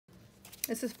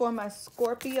This is for my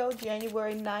Scorpio,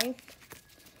 January 9th.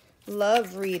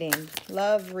 Love reading,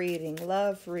 love reading,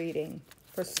 love reading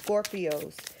for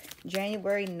Scorpios,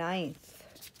 January 9th.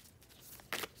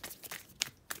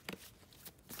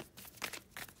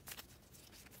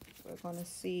 We're going to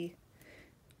see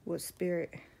what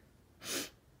Spirit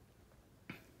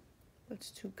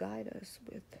wants to guide us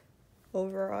with.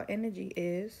 Overall energy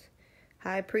is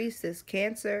High Priestess,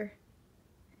 Cancer,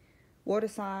 Water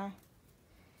sign,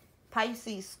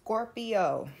 Pisces,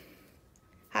 Scorpio.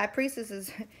 High Priestess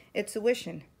is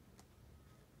intuition.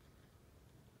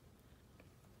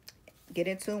 Get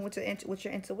in tune with your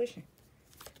intuition.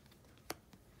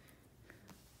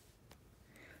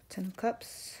 Ten of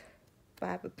Cups,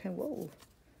 Five of Pentacles.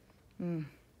 Whoa.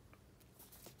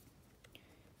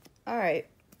 All right.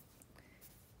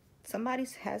 Somebody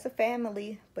has a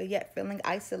family, but yet feeling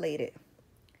isolated.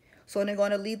 So they're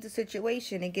going to leave the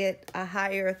situation and get a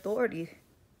higher authority.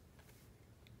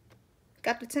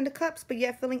 Got the Ten of Cups, but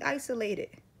yet feeling isolated.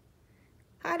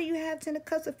 How do you have Ten of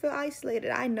Cups and feel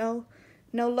isolated? I know.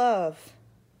 No love.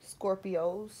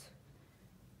 Scorpios.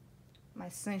 My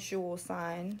sensual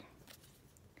sign.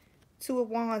 Two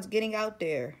of Wands, getting out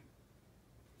there.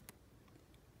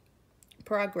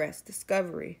 Progress,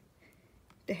 discovery.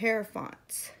 The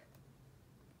Hierophants.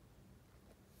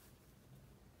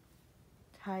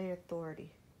 Higher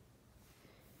authority.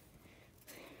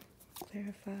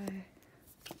 Clarify.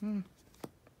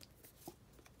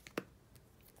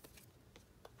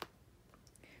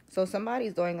 So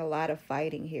somebody's doing a lot of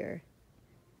fighting here.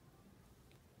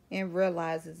 And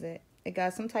realizes it. It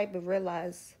got some type of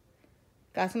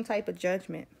got some type of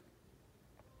judgment.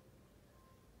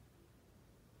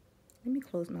 Let me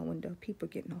close my window. People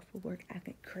getting off of work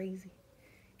acting crazy.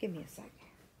 Give me a second.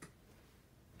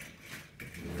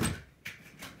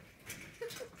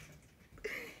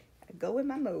 I go in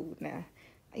my mode now.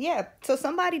 Yeah, so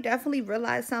somebody definitely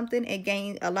realized something and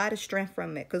gained a lot of strength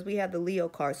from it. Because we have the Leo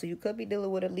card. So you could be dealing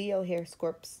with a Leo here,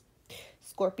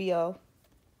 Scorpio.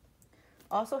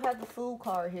 Also have the Fool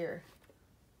card here.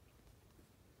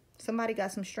 Somebody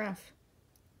got some strength.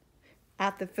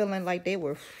 After feeling like they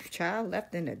were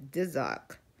left in a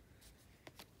dizzock.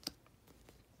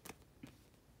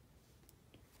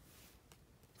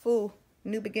 Fool,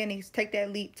 new beginnings. Take that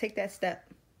leap. Take that step.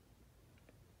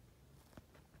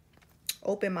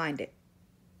 Open-minded.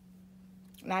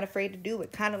 Not afraid to do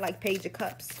it. Kind of like Page of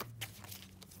Cups.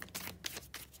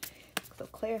 So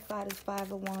clarify this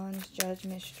Five of Wands,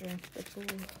 judgment, strength, the Fool.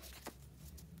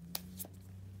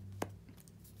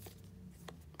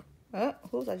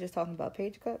 Who was I just talking about?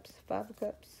 Page of Cups, Five of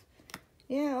Cups.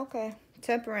 Yeah, okay.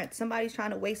 Temperance. Somebody's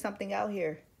trying to weigh something out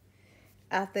here.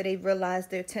 After they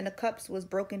realized their Ten of Cups was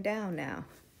broken down now.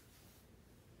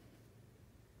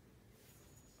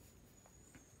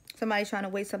 Somebody's trying to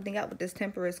weigh something out with this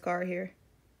Temperance card here.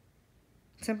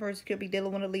 Temperance could be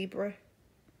dealing with a Libra.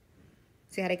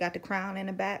 See how they got the crown in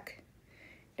the back?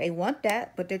 They want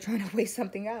that, but they're trying to weigh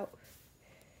something out.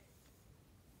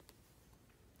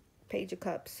 Page of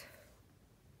Cups.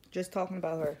 Just talking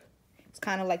about her. It's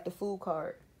kind of like the Fool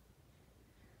card.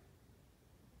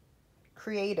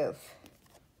 Creative.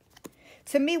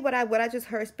 To me, what I just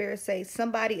heard Spirit say,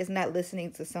 somebody is not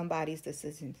listening to somebody's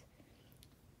decisions.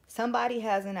 Somebody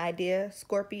has an idea.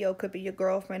 Scorpio could be your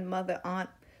girlfriend, mother, aunt,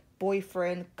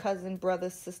 boyfriend, cousin, brother,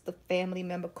 sister, family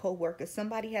member, co-worker.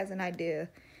 Somebody has an idea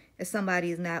and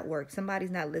somebody is not working. Somebody's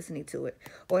not listening to it.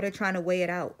 Or they're trying to weigh it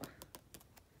out.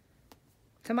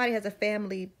 Somebody has a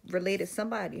family related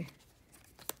somebody.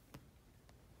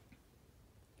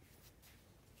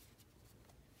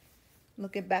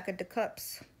 Looking back at the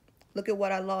cups. Look at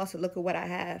what I lost and look at what I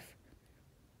have.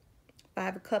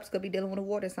 Five of Cups could be dealing with a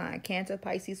water sign. Cancer,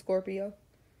 Pisces, Scorpio.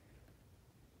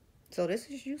 So this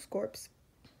is you, Scorps.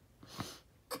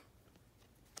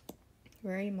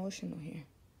 Very emotional here.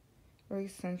 Very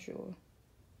sensual.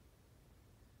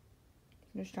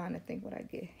 I'm just trying to think what I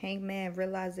get. Hangman,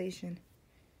 realization.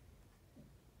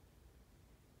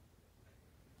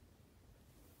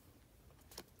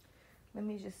 Let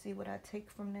me just see what I take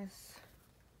from this.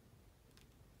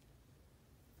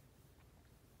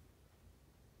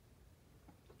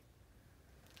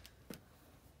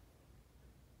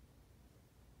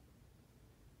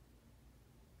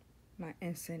 My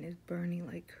incense is burning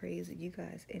like crazy. You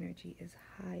guys' energy is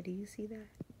high. Do you see that?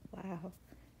 Wow.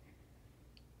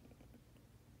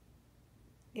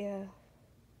 Yeah.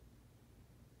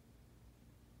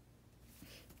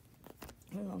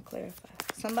 We're going to clarify.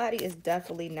 Somebody is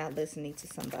definitely not listening to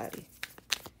somebody.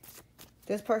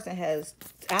 This person has,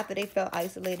 after they felt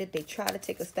isolated, they try to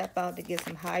take a step out to get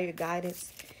some higher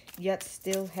guidance, yet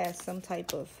still has some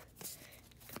type of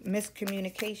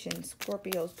Miscommunication.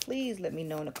 Scorpios, please let me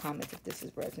know in the comments if this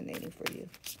is resonating for you.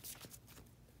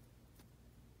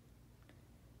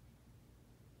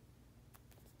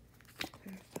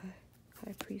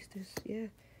 High Priestess, yeah.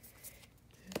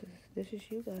 This is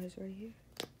you guys right here.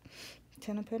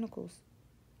 10 of Pentacles.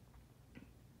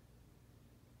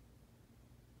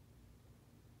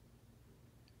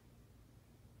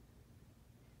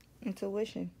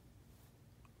 Intuition.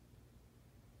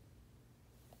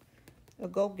 A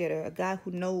go-getter, a guy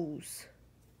who knows.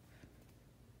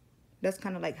 That's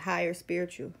kind of like higher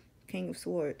spiritual. King of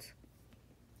Swords.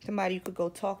 Somebody you could go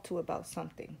talk to about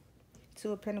something.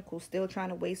 2 of Pentacles, still trying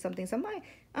to weigh something. Somebody,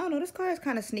 I don't know, this card is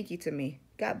kind of sneaky to me.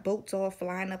 Got boats all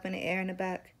flying up in the air in the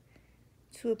back.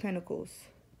 2 of Pentacles.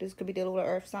 This could be dealing with an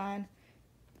earth sign.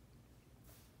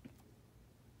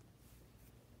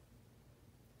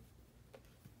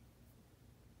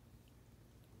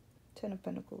 Ten of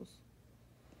Pentacles.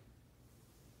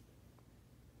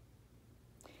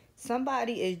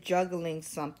 Somebody is juggling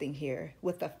something here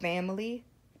with a family.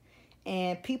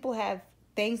 And people have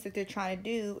things that they're trying to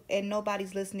do. And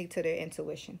nobody's listening to their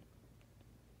intuition.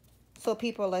 So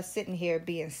people are sitting here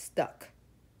being stuck.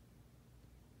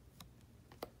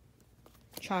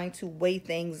 Trying to weigh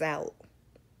things out.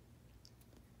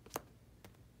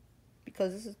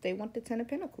 Because this is, they want the 10 of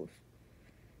Pentacles.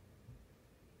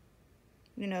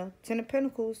 You know, 10 of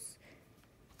Pentacles.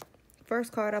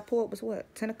 First card I pulled was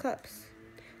what? 10 of Cups.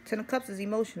 10 of Cups is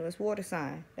emotional. It's water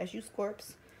sign. That's you,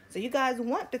 Scorps. So you guys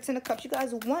want the 10 of Cups. You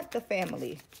guys want the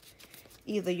family.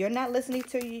 Either you're not listening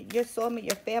to your soulmate,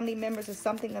 your family members, or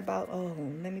something about, oh,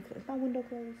 let me close my window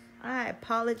closed. I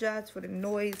apologize for the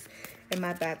noise in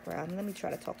my background. Let me try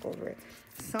to talk over it.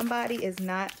 Somebody is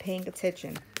not paying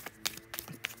attention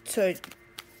to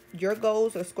your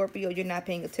goals, or Scorpio, you're not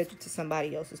paying attention to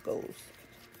somebody else's goals.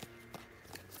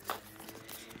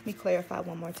 Let me clarify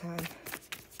one more time.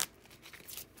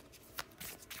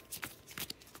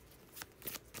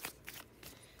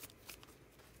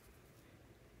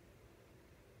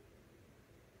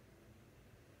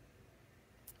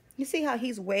 You see how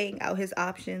he's weighing out his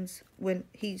options when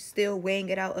he's still weighing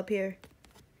it out up here?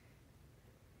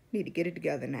 Need to get it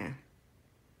together now.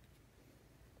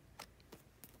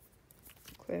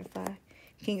 Clarify.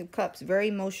 King of Cups, very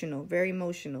emotional, very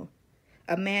emotional.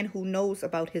 A man who knows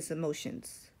about his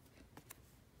emotions.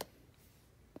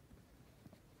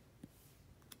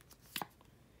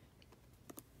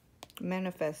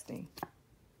 Manifesting.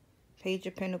 Page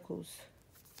of Pentacles.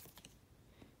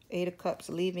 8 of Cups,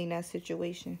 leaving that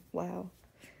situation. Wow.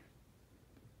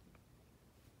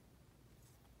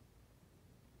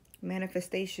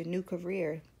 Manifestation, new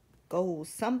career, goals.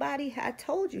 Somebody, I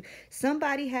told you,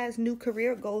 somebody has new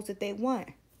career goals that they want.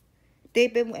 They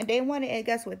want it, and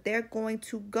guess what? They're going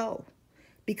to go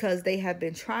because they have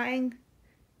been trying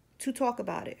to talk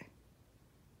about it.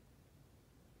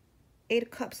 8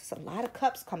 of Cups. There's a lot of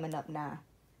cups coming up now.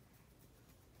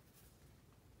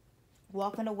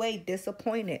 Walking away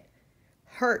disappointed,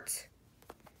 hurt.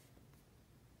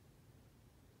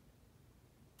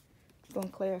 I'm going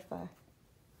to clarify.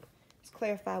 Let's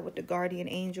clarify with the guardian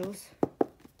angels.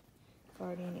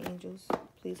 Guardian angels,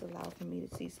 please allow for me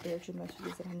to see spiritual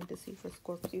messages that I need to see for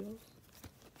Scorpios.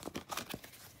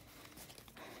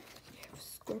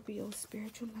 Scorpio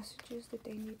spiritual messages that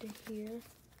they need to hear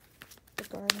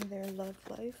regarding their love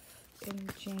life in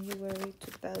January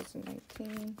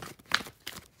 2019.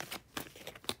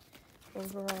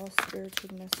 Overall spiritual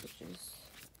messages.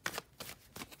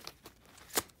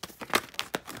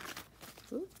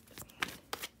 Ooh.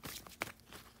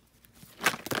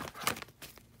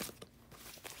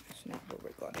 That's not what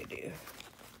we're going to do.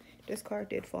 This card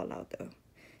did fall out though.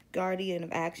 Guardian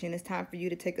of action. It's time for you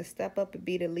to take a step up and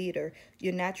be the leader.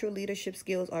 Your natural leadership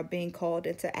skills are being called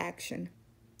into action.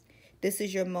 This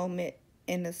is your moment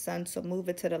in the sun, so move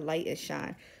into the light and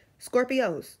shine.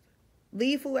 Scorpios,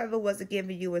 leave whoever wasn't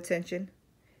giving you attention.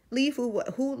 Leave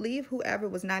leave whoever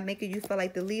was not making you feel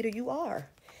like the leader you are.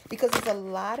 Because there's a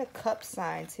lot of cup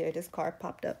signs here. This card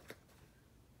popped up.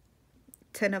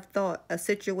 10 of thought. A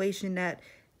situation that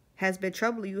has been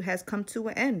troubling you has come to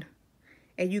an end.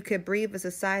 And you can breathe as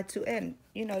a sigh to end.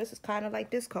 You know, this is kind of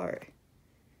like this card.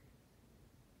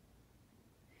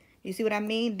 You see what I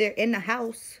mean? They're in the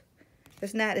house.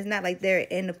 It's not like they're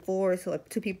in the forest or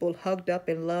 2 people hugged up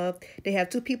in love. They have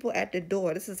 2 people at the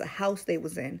door. This is a house they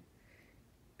was in.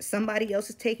 Somebody else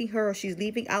is taking her, or she's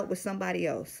leaving out with somebody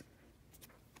else.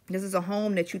 This is a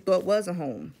home that you thought was a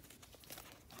home.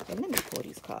 Okay, let me pull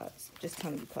these cards. Just tell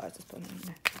me the cards. Just put them in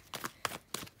there.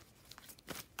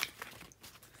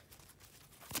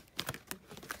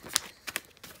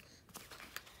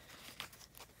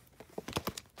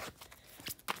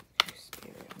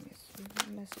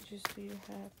 messages do you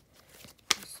have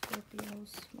for Scorpios,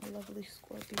 my lovely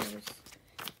Scorpios,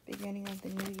 beginning of the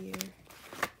new year?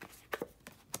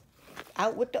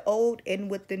 Out with the old, in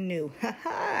with the new.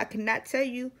 I cannot tell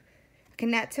you.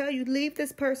 Leave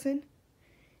this person.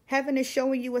 Heaven is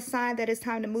showing you a sign that it's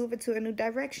time to move into a new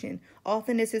direction.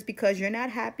 Often this is because you're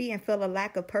not happy and feel a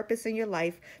lack of purpose in your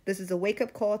life. This is a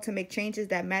wake-up call to make changes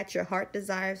that match your heart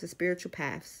desires and spiritual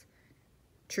paths.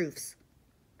 Truths.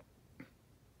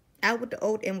 Out with the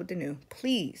old, in with the new.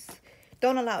 Please,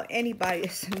 don't allow anybody.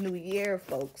 It's a new year,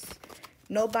 folks.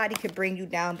 Nobody can bring you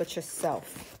down but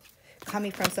yourself.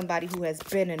 Coming from somebody who has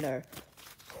been in a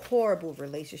horrible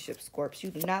relationship, Scorps. You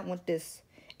do not want this.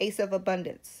 Ace of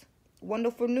Abundance.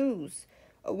 Wonderful news.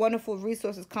 Wonderful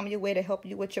resources coming your way to help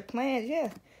you with your plans.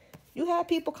 Yeah. You have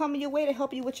people coming your way to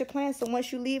help you with your plans. So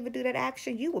once you leave and do that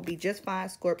action, you will be just fine,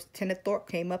 Scorps. Ten of Thorpe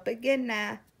came up again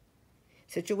now.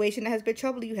 Situation that has been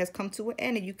troubling you has come to an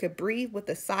end, and you could breathe with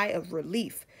a sigh of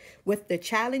relief. With the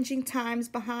challenging times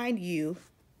behind you,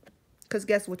 because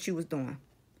guess what you was doing?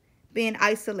 Being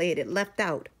isolated, left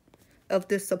out of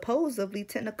this supposedly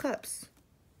 10 of Cups.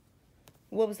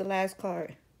 What was the last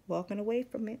card? Walking away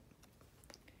from it.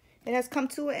 It has come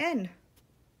to an end.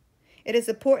 It is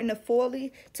important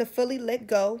to fully let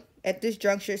go. At this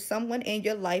juncture, someone in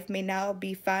your life may now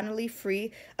be finally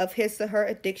free of his or her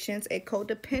addictions and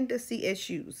codependency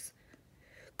issues.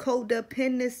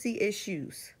 Codependency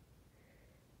issues.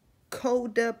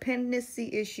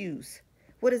 Codependency issues.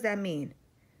 What does that mean?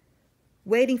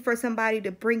 Waiting for somebody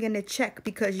to bring in a check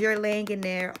because you're laying in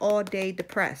there all day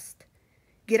depressed.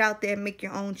 Get out there and make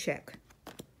your own check.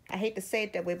 I hate to say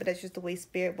it that way, but that's just the way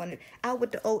Spirit wanted. Out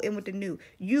with the old, in with the new.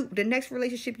 The next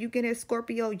relationship you get in,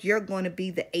 Scorpio, you're going to be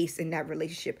the ace in that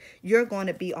relationship. You're going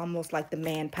to be almost like the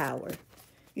manpower.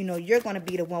 You know, you're going to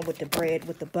be the one with the bread,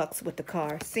 with the bucks, with the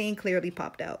car. Seeing clearly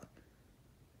popped out.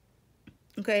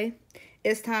 Okay?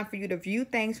 It's time for you to view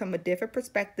things from a different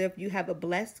perspective. You have a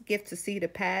blessed gift to see the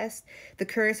past, the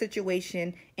current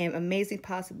situation, and amazing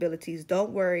possibilities.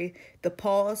 Don't worry. The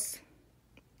pause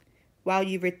while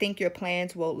you rethink your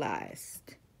plans won't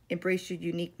last. Embrace your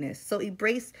uniqueness. So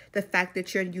embrace the fact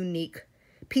that you're unique.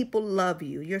 People love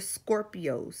you. You're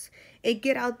Scorpios. And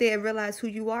get out there and realize who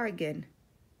you are again.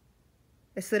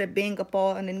 Instead of being up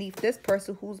all underneath this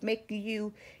person who's making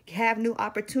you have new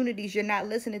opportunities you're not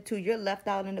listening to. You're left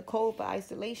out in the cold for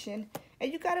isolation.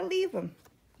 And you got to leave them.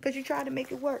 Because you tried to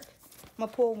make it work. I'm going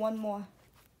to pull one more.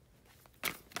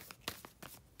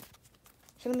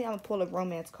 So I'm going to pull a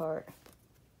romance card.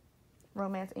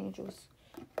 Romance angels.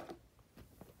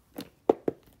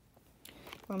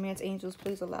 Romance angels,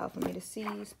 please allow for me to see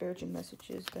spiritual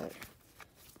messages that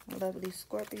my lovely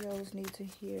Scorpios need to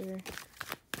hear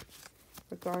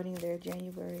regarding their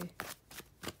January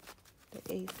the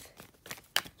 8th.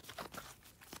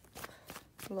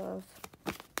 Love.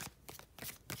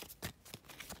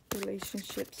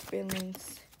 Relationships,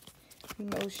 feelings,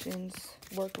 emotions,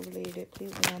 work related.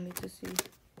 Please allow me to see.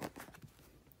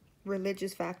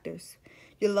 Religious factors.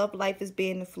 Your love life is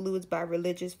being influenced by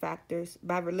religious factors,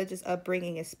 by religious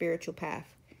upbringing and spiritual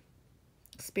path.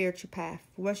 Spiritual path.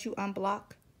 Once you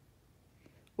unblock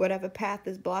whatever path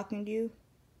is blocking you,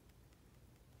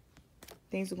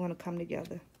 things are going to come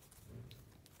together.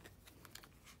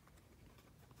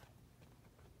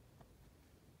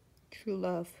 True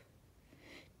love.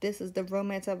 This is the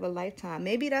romance of a lifetime.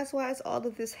 Maybe that's why it's all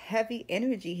of this heavy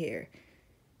energy here.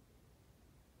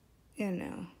 You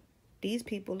know. These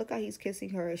people, look how he's kissing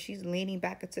her. She's leaning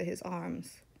back into his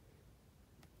arms.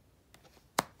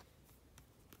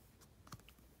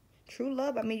 True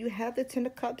love. I mean, you have the 10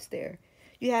 of Cups there.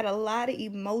 You had a lot of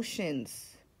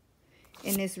emotions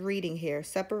in this reading here.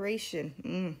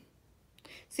 Separation.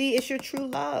 See, it's your true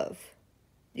love.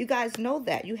 You guys know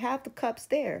that. You have the cups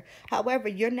there. However,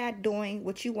 you're not doing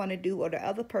what you want to do, or the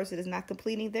other person is not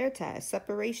completing their task.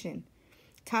 Separation.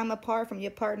 Time apart from your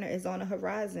partner is on the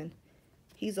horizon.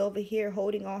 He's over here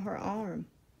holding on her arm.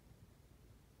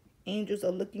 Angels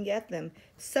are looking at them.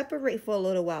 Separate for a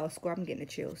little while, Scorpio. I'm getting the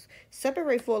chills.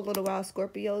 Separate for a little while,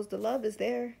 Scorpios. The love is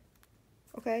there.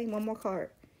 Okay, one more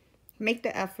card. Make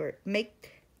the effort.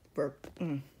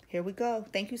 Here we go.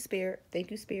 Thank you, Spirit. Thank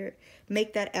you, Spirit.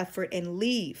 Make that effort and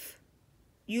leave.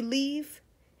 You leave,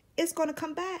 it's going to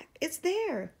come back. It's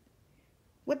there.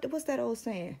 What's that old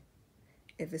saying?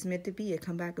 If it's meant to be, it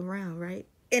come back around, right?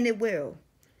 And it will.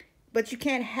 But you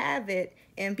can't have it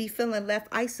and be feeling left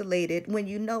isolated when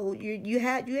you know you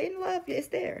in love. It's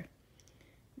there.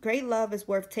 Great love is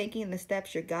worth taking the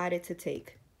steps you're guided to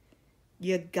take.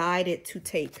 You're guided to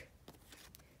take.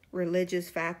 Religious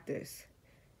factors.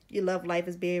 Your love life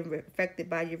is being affected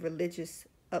by your religious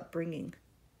upbringing.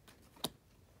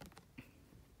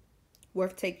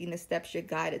 worth taking the steps you're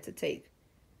guided to take.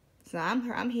 So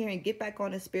I'm hearing get back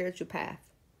on the spiritual path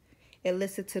and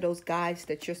listen to those guides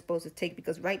that you're supposed to take,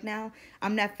 because right now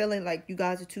I'm not feeling like you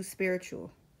guys are too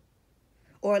spiritual,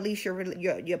 or at least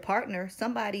your partner,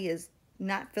 somebody is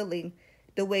not feeling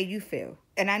the way you feel.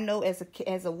 And I know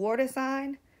as a water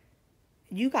sign,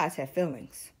 you guys have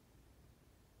feelings.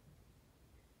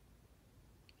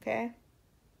 Okay?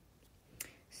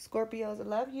 Scorpios, I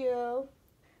love you.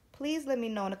 Please let me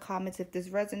know in the comments if this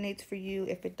resonates for you.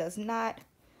 If it does not,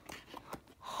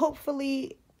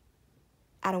 hopefully,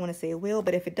 I don't want to say it will,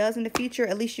 but if it does in the future,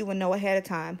 at least you will know ahead of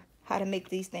time how to make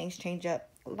these things change up.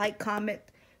 Like, comment,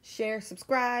 share,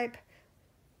 subscribe,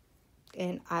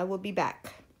 and I will be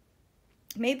back.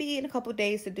 Maybe in a couple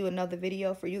days to do another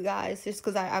video for you guys, just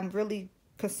because I'm really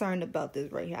concerned about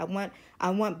this right here. I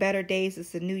want better days.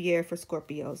 It's a new year for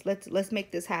Scorpios. Let's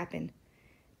make this happen.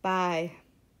 Bye.